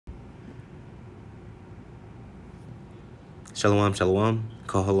Shalom, shalom.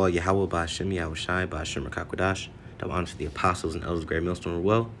 Kohala Yahweh Ba'Shem Yahushai Ba'Shem Rakakwadash. Double honor to the apostles and elders of Great Millstone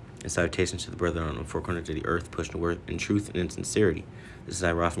well, and salutations to the brethren on the four corners of the earth, pushing the word in truth and in sincerity. This is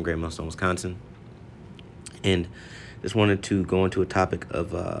Ira from Great Millstone, Wisconsin. And just wanted to go into a topic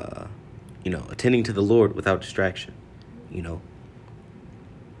of, attending to the Lord without distraction,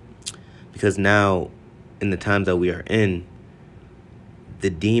 because now in the times that we are in, the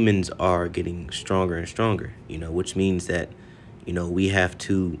demons are getting stronger and stronger, which means that, we have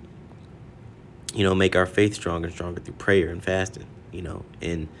to, make our faith stronger and stronger through prayer and fasting,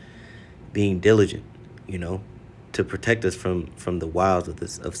 and being diligent, to protect us from the wiles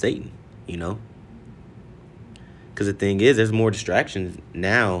of Satan, Because the thing is, there's more distractions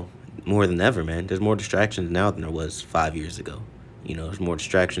now more than ever, man. There's more distractions now than there was 5 years ago. There's more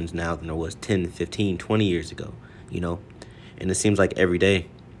distractions now than there was 10, 15, 20 years ago, And it seems like every day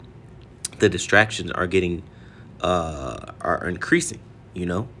the distractions are getting, are increasing,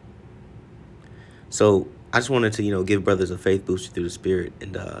 So I just wanted to, give brothers a faith booster through the Spirit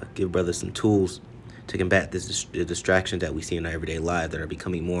and give brothers some tools to combat the distractions that we see in our everyday life that are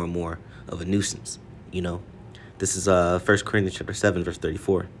becoming more and more of a nuisance, This is 1 Corinthians chapter 7, verse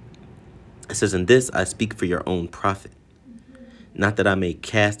 34. It says, "In this I speak for your own profit, not that I may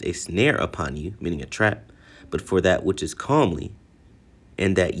cast a snare upon you," meaning a trap, "but for that which is calmly,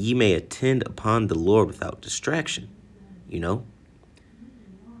 and that ye may attend upon the Lord without distraction,"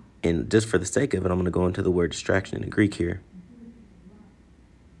 And just for the sake of it, I'm going to go into the word distraction in the Greek here.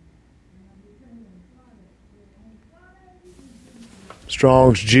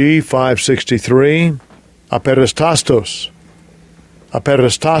 Strong's G 563. Aperistastos.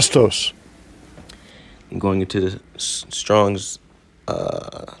 Aperistastos. I'm going into the Strong's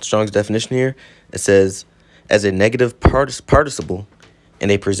definition here. It says, as a negative participle and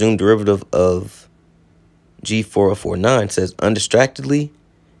a presumed derivative of G4049, says undistractedly,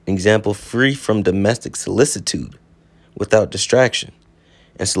 example, free from domestic solicitude, without distraction.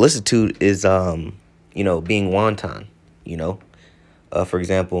 And solicitude is, being wanton, For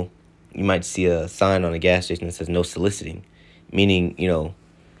example, you might see a sign on a gas station that says no soliciting, meaning, no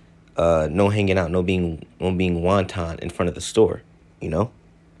hanging out, no being wanton in front of the store,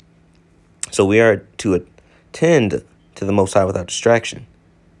 So we are to attend to the Most High without distraction.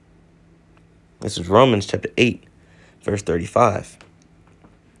 This is Romans chapter 8, verse 35.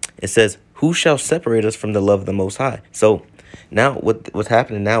 It says, "Who shall separate us from the love of the Most High?" So now what's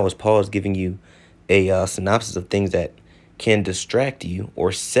happening now is Paul is giving you a synopsis of things that can distract you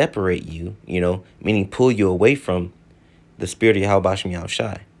or separate you, meaning pull you away from the spirit of Yahweh Ba'Shem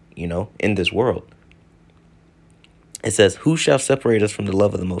Yahushai, in this world. It says, "Who shall separate us from the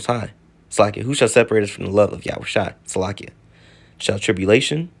love of the Most High?" Salakia. "Who shall separate us from the love of Yahushai?" Salakia. "Shall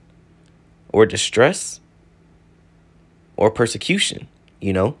tribulation or distress or persecution?"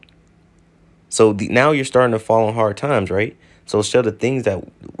 So now you're starting to fall on hard times, right? So shall the things that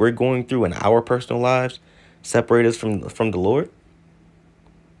we're going through in our personal lives separate us from the Lord?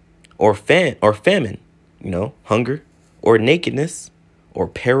 Or famine, hunger, or nakedness, or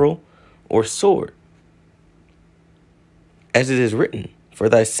peril, or sword. As it is written, "For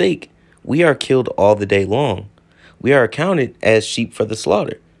thy sake we are killed all the day long. We are accounted as sheep for the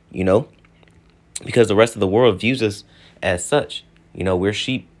slaughter," Because the rest of the world views us as such. We're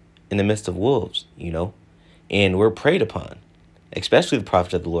sheep in the midst of wolves, and we're preyed upon, especially the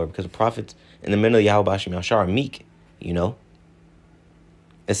prophets of the Lord, because the prophets in the middle of Yahweh Ba'Shem Yahushua are meek,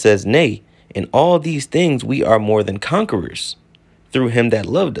 It says, "Nay, in all these things we are more than conquerors through him that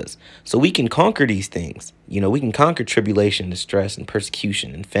loved us." So we can conquer these things. We can conquer tribulation, distress, and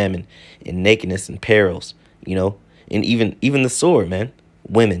persecution, and famine, and nakedness, and perils, and even the sword, man,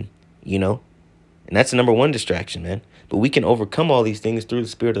 women, And that's the number one distraction, man. But we can overcome all these things through the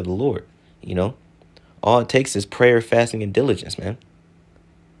Spirit of the Lord, All it takes is prayer, fasting, and diligence, man.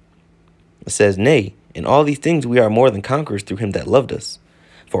 It says, "Nay, in all these things we are more than conquerors through him that loved us.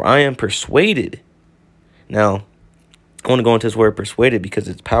 For I am persuaded." Now, I want to go into this word persuaded because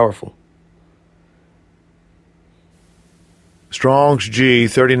it's powerful. Strong's G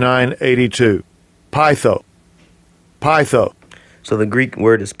 3982. Pytho. Pytho. So the Greek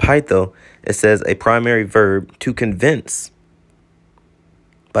word is pytho. It says a primary verb, to convince.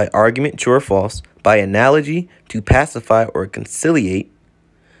 By argument, true or false. By analogy, to pacify or conciliate.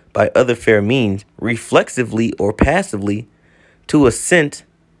 By other fair means, reflexively or passively. To assent,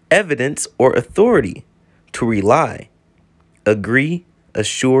 evidence, or authority. To rely. Agree,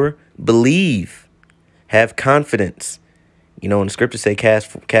 assure, believe. Have confidence. And the scriptures say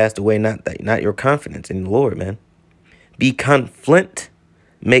cast away not your confidence in the Lord, man. Be confident,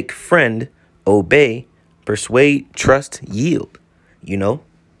 make friend, obey, persuade, trust, yield, you know?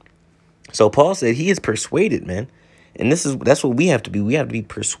 So Paul said he is persuaded, man. And that's what we have to be. We have to be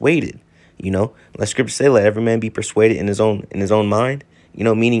persuaded, you know? Let scripture say, let every man be persuaded in his own mind, you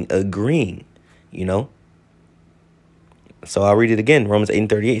know, meaning agreeing, you know? So I'll read it again. Romans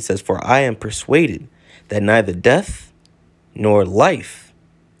 8:38 says, for I am persuaded that neither death, nor life,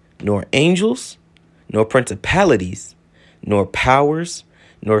 nor angels, nor principalities, nor powers,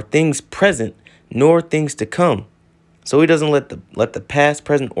 nor things present, nor things to come. So he doesn't let the past,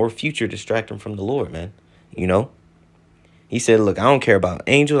 present, or future distract him from the Lord, man. You know? He said, look, I don't care about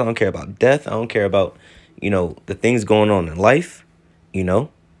angels. I don't care about death. I don't care about, you know, the things going on in life. You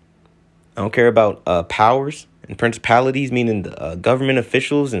know? I don't care about powers and principalities, meaning the government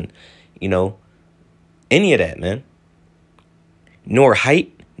officials and, you know, any of that, man. Nor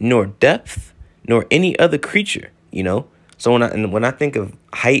height, nor depth, nor any other creature, you know. So when I think of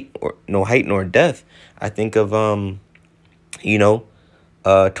height or no height nor depth, I think of you know,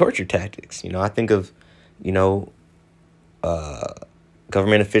 torture tactics. You know, I think of, you know,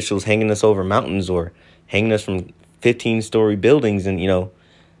 government officials hanging us over mountains or hanging us from 15-story buildings and, you know,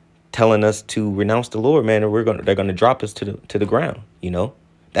 telling us to renounce the Lord, man, or they're gonna drop us to the ground, you know.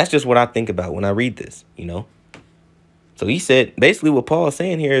 That's just what I think about when I read this, you know. So he said, basically what Paul is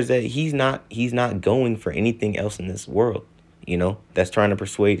saying here is that he's not going for anything else in this world, you know, that's trying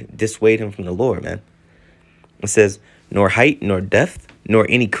to dissuade him from the Lord, man. It says, nor height, nor depth, nor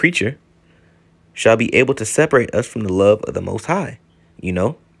any creature shall be able to separate us from the love of the Most High, you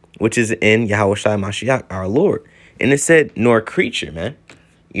know, which is in Yahushua Mashiach, our Lord. And it said, nor creature, man,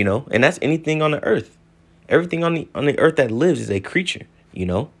 you know, and that's anything on the earth. Everything on the earth that lives is a creature, you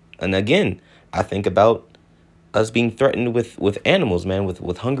know. And again, I think about us being threatened with animals, man,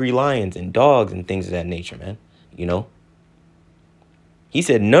 with hungry lions and dogs and things of that nature, man, you know. He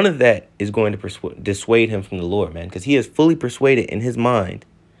said none of that is going to dissuade him from the Lord, man, because he is fully persuaded in his mind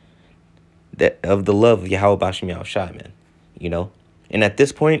that of the love of Yahweh Bashem Yahushai, man, you know. And at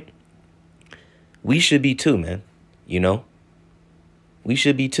this point, we should be too, man, you know. We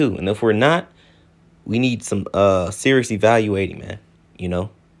should be too. And if we're not, we need some serious evaluating, man, you know,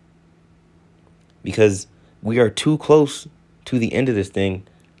 because we are too close to the end of this thing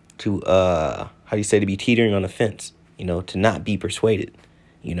to, to be teetering on the fence, you know, to not be persuaded,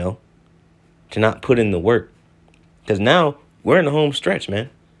 you know, to not put in the work. Because now we're in the home stretch, man.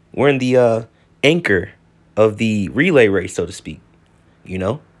 We're in the anchor of the relay race, so to speak, you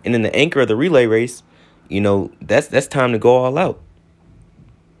know. And in the anchor of the relay race, you know, that's time to go all out.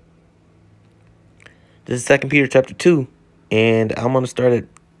 This is 2 Peter chapter 2, and I'm going to start at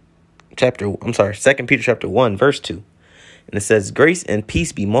 2 Peter chapter 1, verse 2. And it says, grace and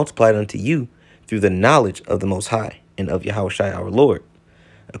peace be multiplied unto you through the knowledge of the Most High and of Yahushua our Lord,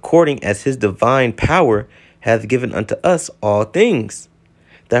 according as his divine power hath given unto us all things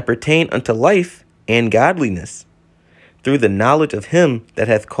that pertain unto life and godliness, through the knowledge of him that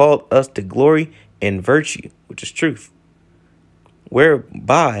hath called us to glory and virtue, which is truth,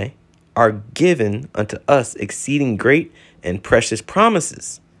 whereby are given unto us exceeding great and precious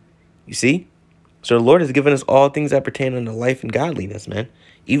promises. You see? So the Lord has given us all things that pertain unto life and godliness, man.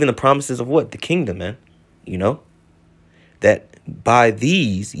 Even the promises of what? The kingdom, man. You know? That by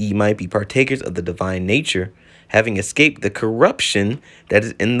these ye might be partakers of the divine nature, having escaped the corruption that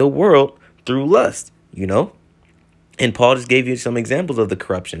is in the world through lust, you know? And Paul just gave you some examples of the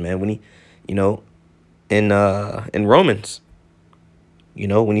corruption, man, when he, you know, in Romans, you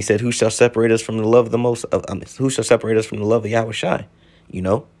know, when he said, who shall separate us from the love of the most, who shall separate us from the love of Yahushai, you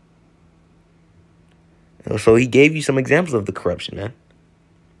know? So he gave you some examples of the corruption, man.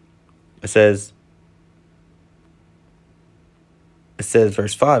 It says,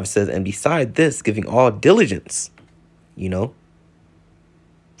 verse 5, it says, and beside this, giving all diligence, you know.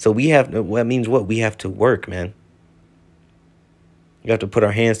 So that means what? We have to work, man. You have to put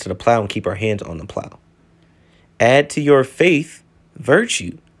our hands to the plow and keep our hands on the plow. Add to your faith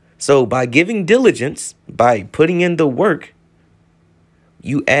virtue. So by giving diligence, by putting in the work,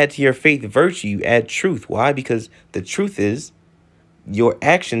 you add to your faith virtue, you add truth. Why? Because the truth is your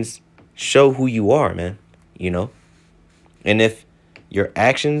actions show who you are, man, you know. And if your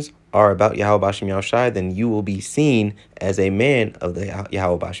actions are about Yahweh Bashem Yahushai, then you will be seen as a man of the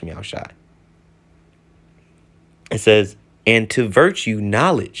Yahweh Bashem Yahushai. It says, and to virtue,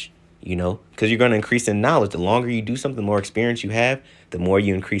 knowledge, you know, because you're going to increase in knowledge. The longer you do something, the more experience you have, the more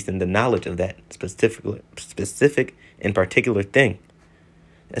you increase in the knowledge of that specific and particular thing.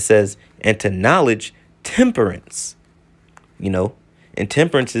 It says, and to knowledge, temperance, you know, and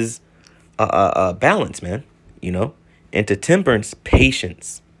temperance is a balance, man, you know, and to temperance,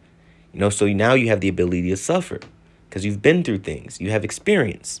 patience, So now you have the ability to suffer because you've been through things. You have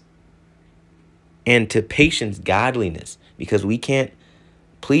experience. And to patience, godliness, because we can't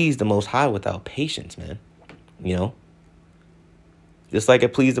please the Most High without patience, man. Just like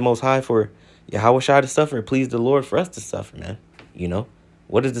it pleased the Most High for Yahushua to suffer, it pleased the Lord for us to suffer, man.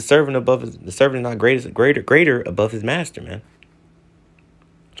 What is the servant above the servant is not greater above his master, man.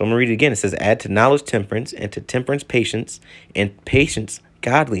 So I'm going to read it again. It says, add to knowledge temperance, and to temperance patience, and patience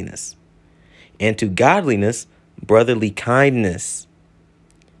godliness, and to godliness brotherly kindness,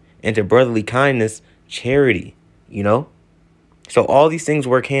 and to brotherly kindness charity, So all these things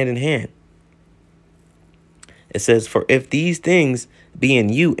work hand in hand. It says, for if these things be in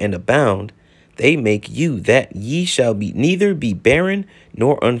you and abound, they make you that ye shall be neither be barren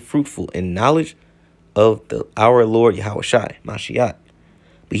nor unfruitful in knowledge of our Lord Yahushua Mashiach.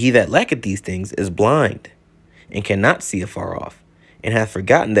 But he that lacketh these things is blind, and cannot see afar off, and hath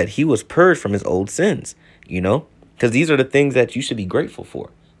forgotten that he was purged from his old sins, Because these are the things that you should be grateful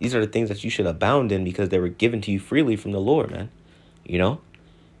for. These are the things that you should abound in because they were given to you freely from the Lord, man.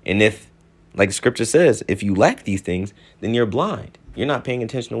 And if, like the scripture says, if you lack these things, then you're blind. You're not paying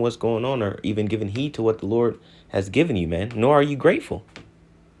attention to what's going on or even giving heed to what the Lord has given you, man. Nor are you grateful.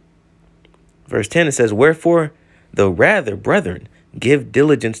 Verse 10, it says, wherefore, though rather, brethren, give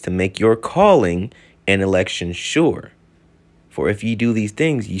diligence to make your calling and election sure. For if ye do these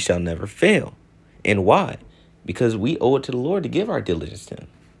things, ye shall never fail. And why? Because we owe it to the Lord to give our diligence to him.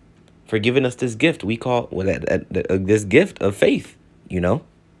 For giving us this gift, we call this gift of faith, It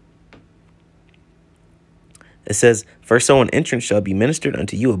says, for so an entrance shall be ministered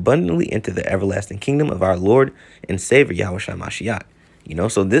unto you abundantly into the everlasting kingdom of our Lord and Savior Yahushua Mashiach.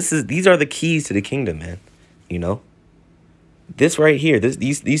 So these are the keys to the kingdom, man. This right here,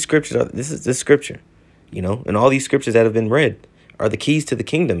 these scriptures this is scripture, and all these scriptures that have been read are the keys to the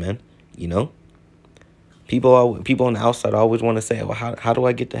kingdom, man. People on the outside always want to say, well, how do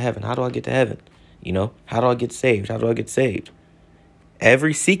I get to heaven? How do I get to heaven? How do I get saved? How do I get saved?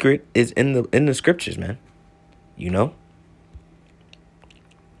 Every secret is in the scriptures, man.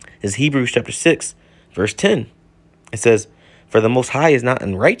 It's Hebrews chapter 6, verse 10. It says, for the Most High is not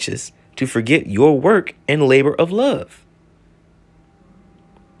unrighteous to forget your work and labor of love,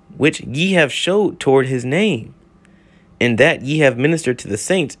 which ye have showed toward his name, and that ye have ministered to the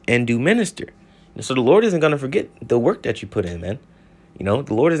saints and do minister. And so the Lord isn't going to forget the work that you put in, man. The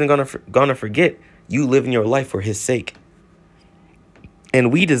Lord isn't going to forget you living your life for his sake.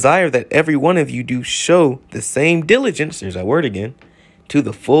 And we desire that every one of you do show the same diligence, there's that word again, to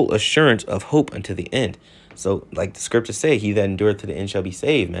the full assurance of hope unto the end. So like the scriptures say, he that endureth to the end shall be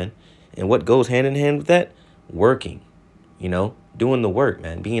saved, man. And what goes hand in hand with that? Working, doing the work,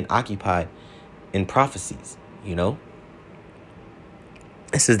 man, being occupied in prophecies, It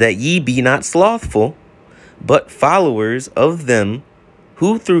says that ye be not slothful, but followers of them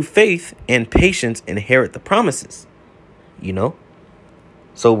who through faith and patience inherit the promises,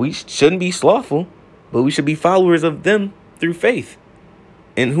 So we shouldn't be slothful, but we should be followers of them through faith.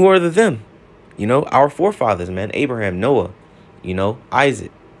 And who are the them? Our forefathers, man. Abraham, Noah,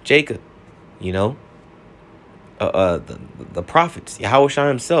 Isaac, Jacob, the prophets, Yahushua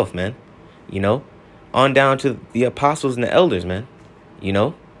himself, man. On down to the apostles and the elders, man.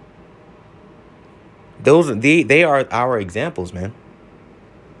 They are our examples, man.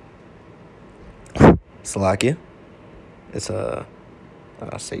 Salakia. It's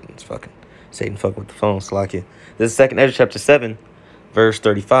Satan fucking with the phone, Salakia. This is 2nd Ezra chapter 7, verse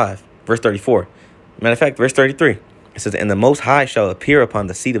 34. Matter of fact, verse 33. It says, and the Most High shall appear upon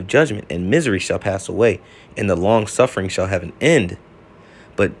the seat of judgment, and misery shall pass away, and the long suffering shall have an end.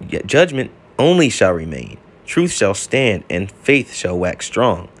 But yet judgment only shall remain. Truth shall stand, and faith shall wax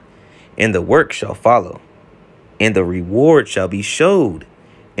strong. And the work shall follow, and the reward shall be showed,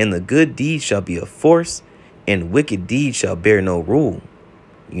 and the good deeds shall be of force, and wicked deeds shall bear no rule.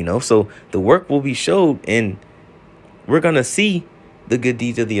 So the work will be showed, and we're gonna see the good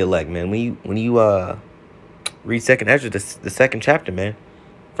deeds of the elect, man. When you read 2nd Ezra, the 2nd chapter, man,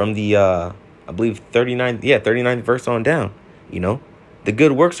 from the I believe 39th verse on down, the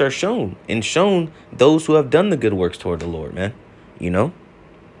good works are shown, and shown those who have done the good works toward the Lord, man.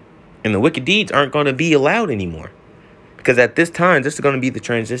 And the wicked deeds aren't going to be allowed anymore, because at this time, this is going to be the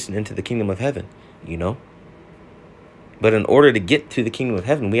transition into the kingdom of heaven, But in order to get to the kingdom of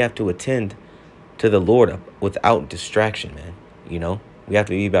heaven, we have to attend to the Lord without distraction, man. We have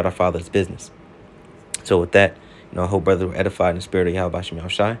to be about our Father's business. So with that, I hope brothers were edified in the spirit of Yahweh Bashem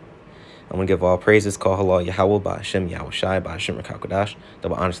Yahushai. I'm going to give all praises, call halal Yahweh by Hashem Yahushai, by Hashem Rakakodash,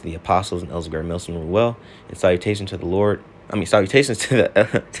 double honors to the apostles and elders of Milson Ruel, and salutation to the Lord salutations to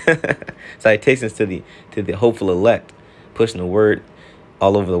the salutations to the hopeful elect, pushing the word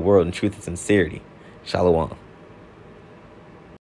all over the world in truth and sincerity. Shalom.